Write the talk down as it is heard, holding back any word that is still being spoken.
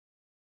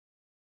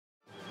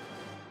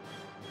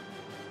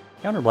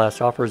Counterblast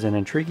offers an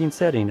intriguing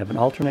setting of an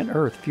alternate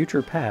Earth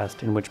future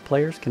past in which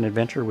players can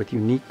adventure with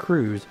unique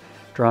crews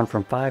drawn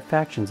from 5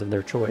 factions of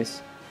their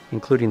choice,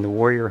 including the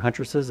warrior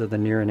huntresses of the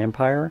Nerean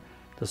Empire,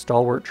 the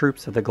stalwart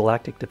troops of the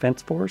Galactic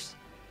Defense Force,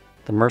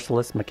 the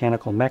merciless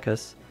mechanical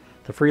mechas,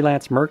 the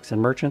freelance mercs and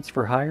merchants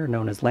for hire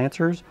known as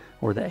Lancers,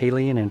 or the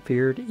alien and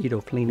feared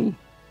Edoflini.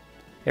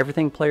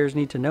 Everything players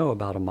need to know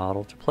about a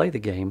model to play the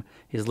game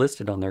is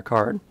listed on their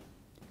card.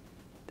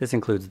 This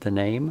includes the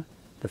name,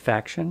 the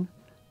faction,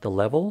 the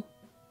level,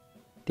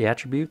 the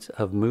attributes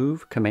of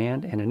move,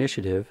 command, and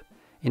initiative,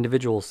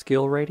 individual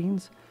skill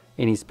ratings,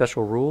 any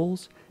special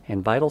rules,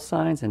 and vital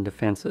signs and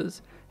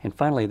defenses, and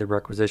finally the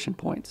requisition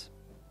points.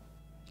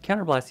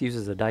 Counterblast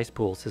uses a dice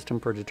pool system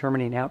for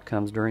determining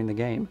outcomes during the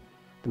game.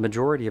 The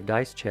majority of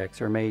dice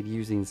checks are made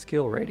using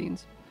skill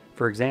ratings.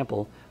 For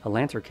example, a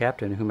Lancer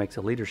captain who makes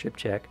a leadership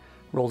check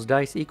rolls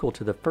dice equal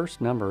to the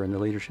first number in the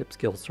leadership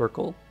skill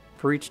circle.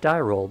 For each die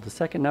roll, the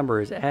second number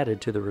is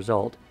added to the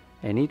result,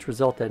 and each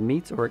result that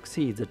meets or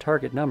exceeds a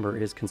target number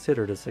is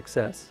considered a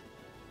success.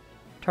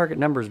 Target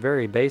numbers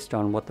vary based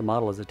on what the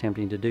model is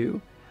attempting to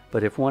do,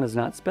 but if one is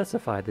not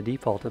specified, the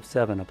default of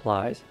 7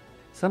 applies.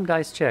 Some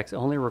dice checks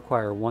only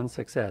require 1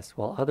 success,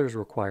 while others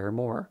require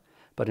more,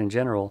 but in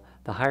general,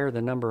 the higher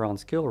the number on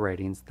skill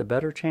ratings, the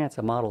better chance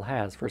a model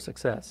has for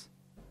success.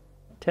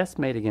 Tests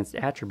made against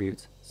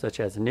attributes, such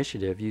as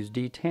initiative, use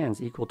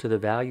d10s equal to the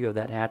value of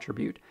that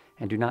attribute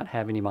and do not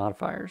have any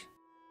modifiers.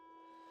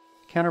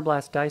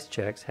 Counterblast dice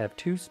checks have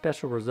 2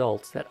 special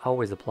results that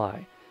always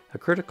apply. A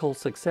critical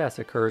success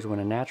occurs when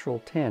a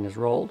natural 10 is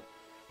rolled.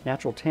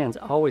 Natural 10s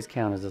always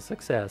count as a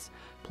success,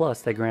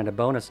 plus they grant a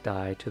bonus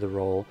die to the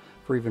roll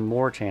for even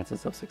more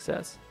chances of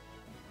success.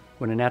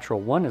 When a natural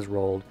 1 is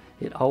rolled,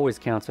 it always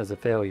counts as a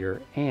failure,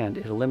 and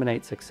it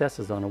eliminates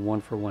successes on a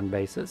 1-for-1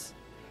 basis.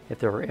 If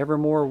there are ever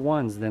more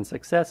 1s than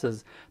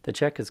successes, the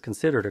check is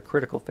considered a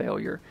critical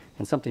failure,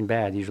 and something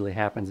bad usually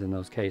happens in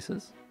those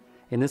cases.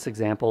 In this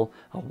example,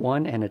 a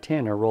 1 and a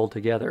 10 are rolled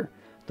together.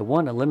 The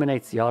 1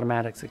 eliminates the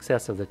automatic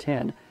success of the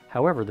 10,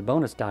 however the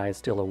bonus die is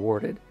still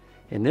awarded.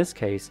 In this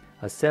case,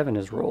 a 7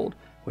 is rolled,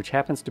 which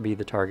happens to be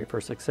the target for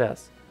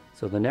success,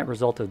 so the net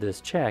result of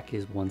this check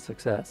is 1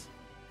 success.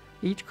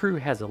 Each crew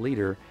has a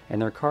leader,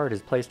 and their card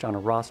is placed on a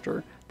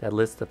roster that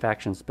lists the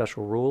faction's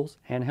special rules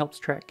and helps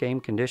track game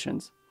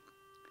conditions.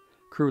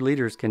 Crew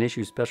leaders can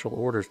issue special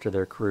orders to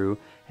their crew,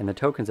 and the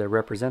tokens that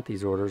represent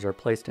these orders are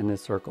placed in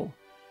this circle.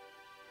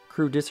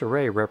 Crew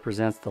disarray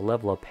represents the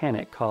level of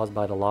panic caused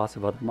by the loss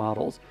of other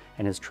models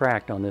and is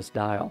tracked on this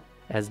dial.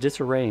 As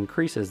disarray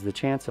increases, the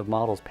chance of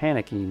models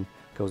panicking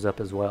goes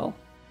up as well.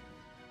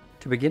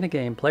 To begin a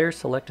game, players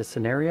select a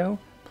scenario,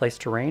 place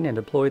terrain, and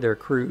deploy their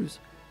crews.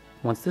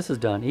 Once this is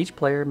done, each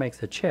player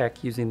makes a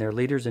check using their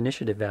leader's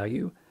initiative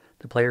value.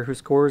 The player who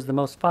scores the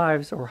most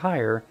 5s or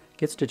higher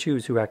gets to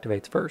choose who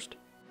activates first.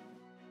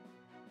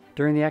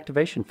 During the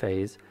activation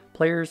phase,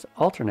 players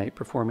alternate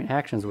performing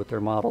actions with their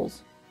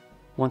models.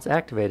 Once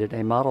activated,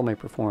 a model may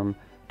perform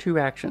 2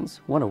 actions,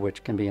 one of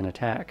which can be an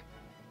attack.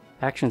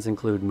 Actions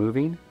include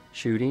moving,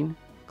 shooting,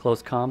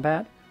 close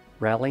combat,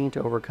 rallying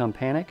to overcome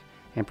panic,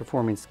 and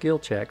performing skill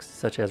checks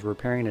such as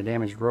repairing a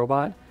damaged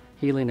robot,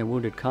 healing a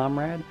wounded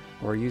comrade,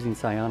 or using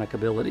psionic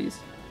abilities.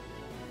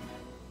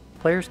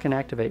 Players can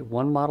activate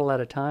one model at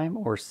a time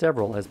or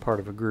several as part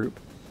of a group.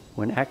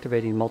 When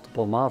activating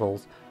multiple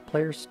models,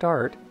 players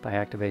start by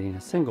activating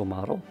a single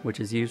model, which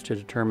is used to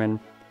determine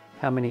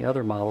how many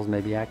other models may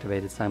be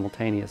activated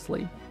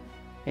simultaneously.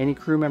 Any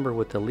crew member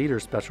with the leader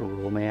special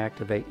rule may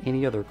activate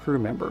any other crew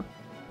member.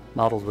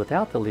 Models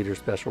without the leader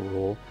special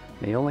rule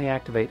may only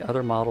activate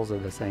other models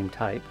of the same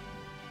type.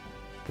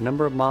 The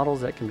number of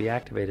models that can be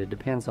activated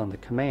depends on the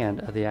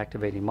command of the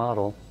activating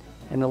model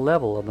and the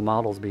level of the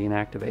models being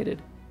activated.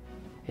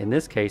 In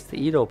this case,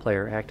 the Edo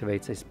player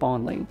activates a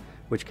spawnling,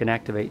 which can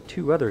activate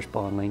 2 other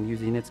spawnling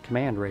using its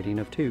command rating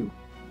of 2.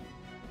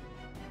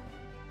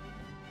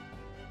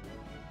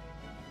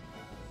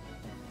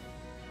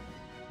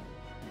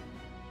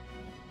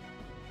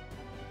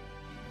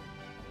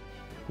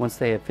 Once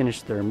they have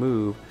finished their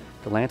move,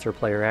 the Lancer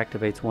player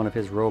activates one of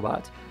his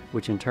robots,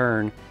 which in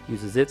turn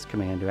uses its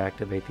command to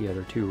activate the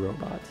other 2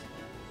 robots.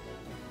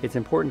 It's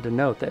important to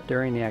note that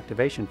during the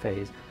activation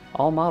phase,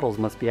 all models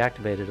must be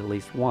activated at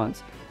least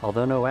once,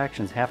 although no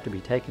actions have to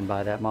be taken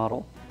by that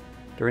model.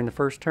 During the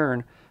first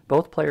turn,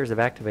 both players have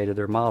activated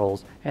their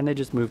models and they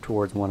just move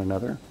towards one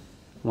another.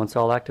 Once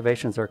all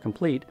activations are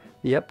complete,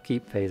 the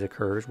upkeep phase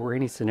occurs where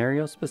any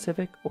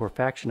scenario-specific or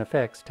faction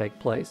effects take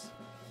place.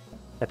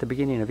 At the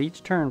beginning of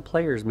each turn,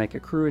 players make a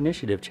crew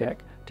initiative check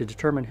to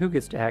determine who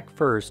gets to act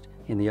first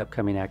in the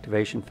upcoming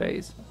activation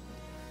phase.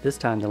 This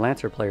time the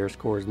Lancer player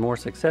scores more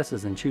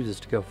successes and chooses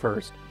to go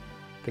first.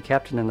 The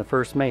captain and the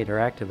first mate are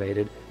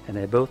activated and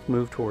they both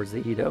move towards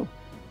the Edo.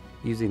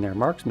 Using their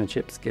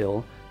marksmanship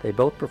skill, they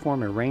both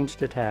perform a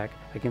ranged attack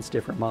against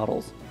different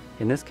models.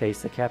 In this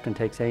case, the captain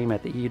takes aim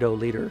at the Edo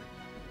leader.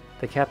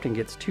 The captain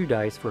gets 2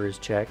 dice for his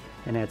check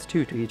and adds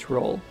 2 to each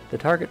roll. The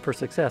target for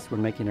success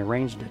when making a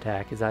ranged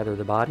attack is either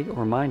the body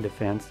or mind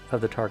defense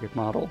of the target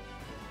model.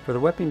 For the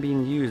weapon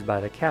being used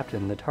by the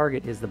captain, the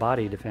target is the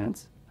body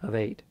defense of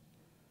 8.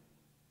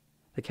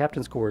 The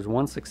captain scores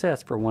 1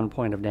 success for 1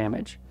 point of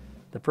damage.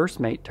 The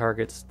first mate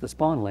targets the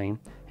spawn lane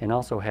and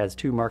also has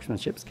 2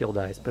 marksmanship skill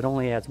dice, but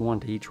only adds 1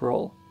 to each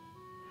roll.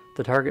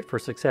 The target for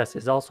success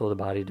is also the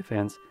body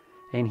defense,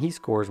 and he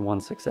scores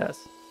 1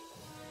 success.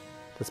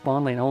 The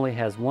spawn lane only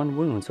has 1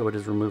 wound, so it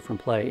is removed from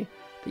play.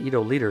 The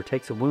Edo leader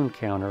takes a wound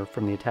counter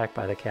from the attack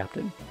by the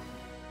captain.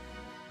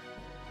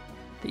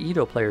 The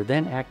Edo player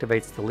then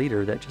activates the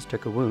leader that just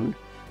took a wound.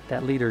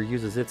 That leader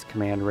uses its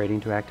command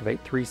rating to activate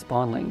 3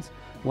 spawnlings,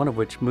 one of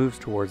which moves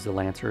towards the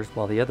Lancers,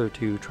 while the other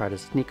 2 try to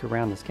sneak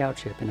around the scout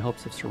ship in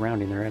hopes of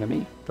surrounding their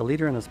enemy. The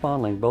leader and the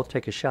spawnling both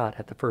take a shot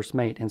at the first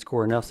mate and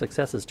score enough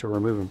successes to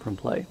remove him from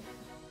play.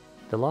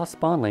 The lost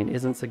spawnling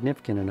isn't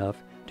significant enough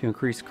to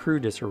increase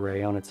crew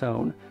disarray on its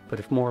own, but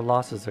if more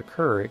losses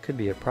occur, it could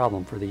be a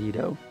problem for the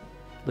Edo.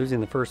 Losing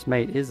the first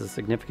mate is a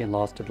significant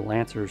loss to the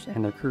Lancers,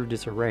 and their crew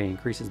disarray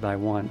increases by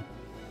 1.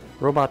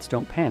 Robots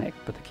don't panic,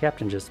 but the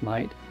captain just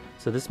might,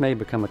 so this may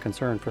become a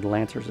concern for the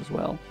Lancers as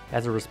well.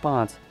 As a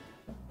response,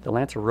 the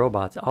Lancer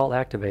robots all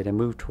activate and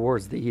move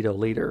towards the Edo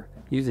leader.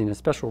 Using a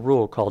special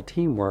rule called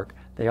teamwork,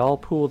 they all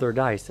pool their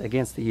dice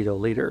against the Edo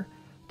leader.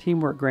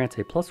 Teamwork grants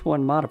a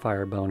 +1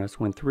 modifier bonus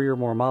when 3 or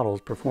more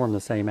models perform the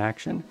same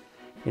action.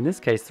 In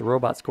this case, the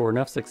robots score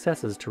enough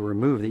successes to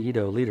remove the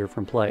Edo leader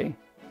from play.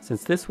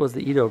 Since this was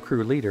the Edo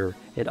crew leader,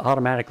 it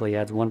automatically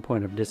adds 1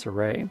 point of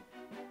disarray.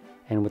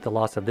 And with the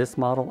loss of this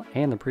model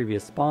and the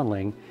previous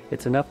spawnling,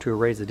 it's enough to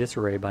erase the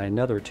disarray by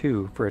another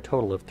 2 for a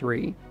total of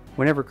 3.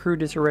 Whenever crew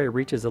disarray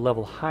reaches a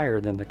level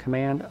higher than the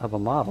command of a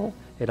model,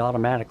 it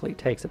automatically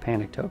takes a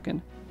panic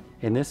token.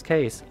 In this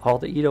case, all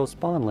the Edo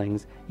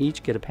spawnlings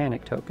each get a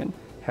panic token.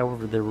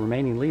 However, the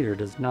remaining leader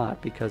does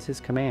not because his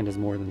command is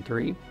more than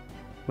 3.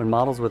 When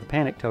models with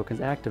panic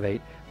tokens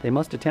activate, they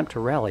must attempt to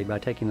rally by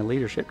taking a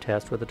leadership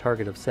test with a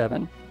target of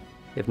 7.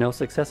 If no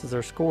successes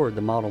are scored,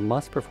 the model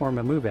must perform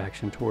a move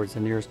action towards the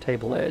nearest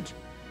table edge.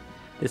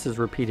 This is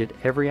repeated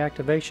every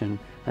activation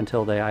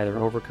until they either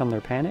overcome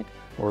their panic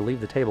or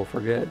leave the table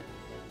for good.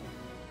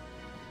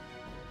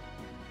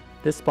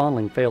 This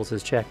spawnling fails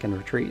his check and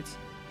retreats.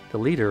 The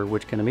leader,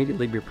 which can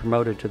immediately be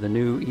promoted to the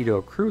new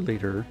Edo crew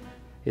leader,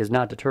 is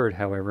not deterred,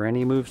 however, and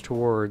he moves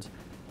towards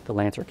the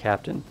Lancer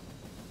captain.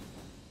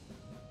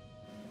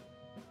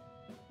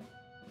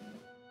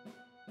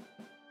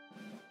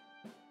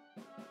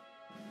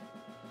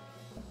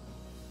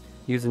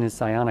 Using his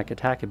psionic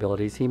attack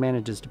abilities, he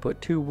manages to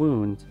put 2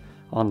 wounds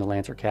on the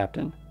Lancer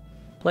captain.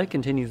 Play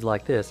continues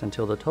like this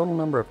until the total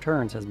number of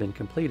turns has been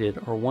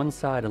completed or one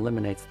side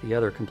eliminates the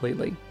other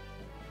completely.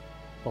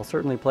 While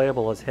certainly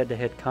playable as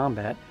head-to-head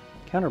combat,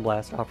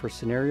 Counterblast offers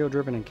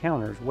scenario-driven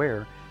encounters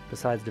where,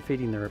 besides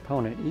defeating their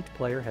opponent, each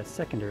player has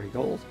secondary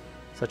goals,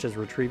 such as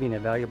retrieving a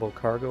valuable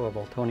cargo of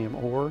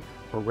Ultonium ore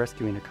or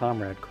rescuing a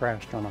comrade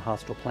crashed on a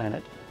hostile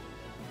planet.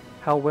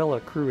 How well a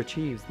crew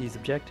achieves these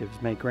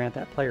objectives may grant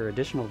that player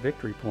additional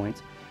victory points,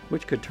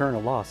 which could turn a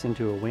loss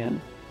into a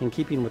win. In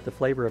keeping with the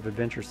flavor of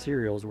adventure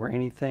serials where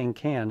anything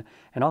can,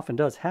 and often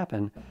does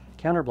happen,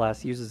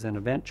 Counterblast uses an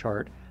event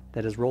chart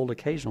that is rolled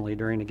occasionally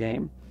during a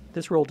game.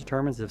 This roll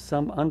determines if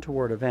some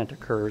untoward event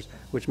occurs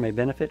which may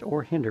benefit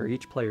or hinder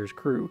each player's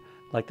crew,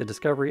 like the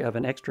discovery of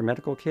an extra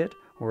medical kit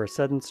or a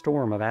sudden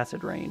storm of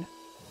acid rain.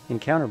 In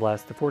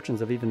Counterblast, the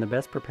fortunes of even the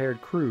best prepared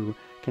crew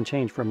can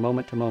change from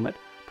moment to moment,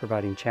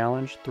 providing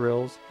challenge,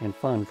 thrills, and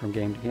fun from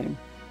game to game.